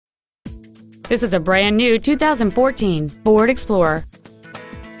This is a brand new 2014 Ford Explorer.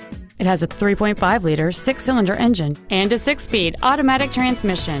 It has a 3.5-liter 6-cylinder engine and a 6-speed automatic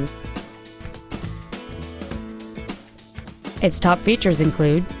transmission. Its top features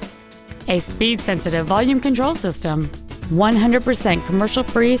include a speed-sensitive volume control system, 100%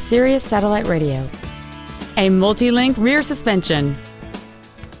 commercial-free Sirius satellite radio, a multi-link rear suspension,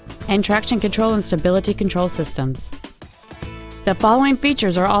 and traction control and stability control systems. The following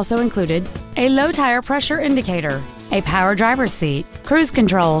features are also included: a low tire pressure indicator, a power driver's seat, cruise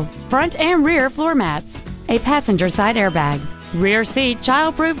control, front and rear floor mats, a passenger side airbag, rear seat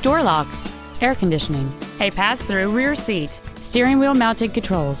child-proof door locks, air conditioning, a pass-through rear seat, steering wheel mounted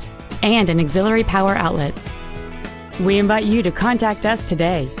controls, and an auxiliary power outlet. We invite you to contact us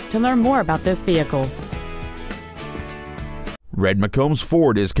today to learn more about this vehicle. Red McCombs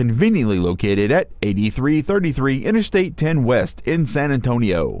Ford is conveniently located at 8333 Interstate 10 West in San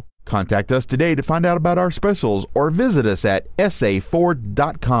Antonio. Contact us today to find out about our specials or visit us at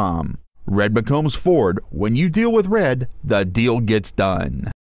saford.com. Red McCombs Ford, when you deal with red, the deal gets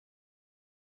done.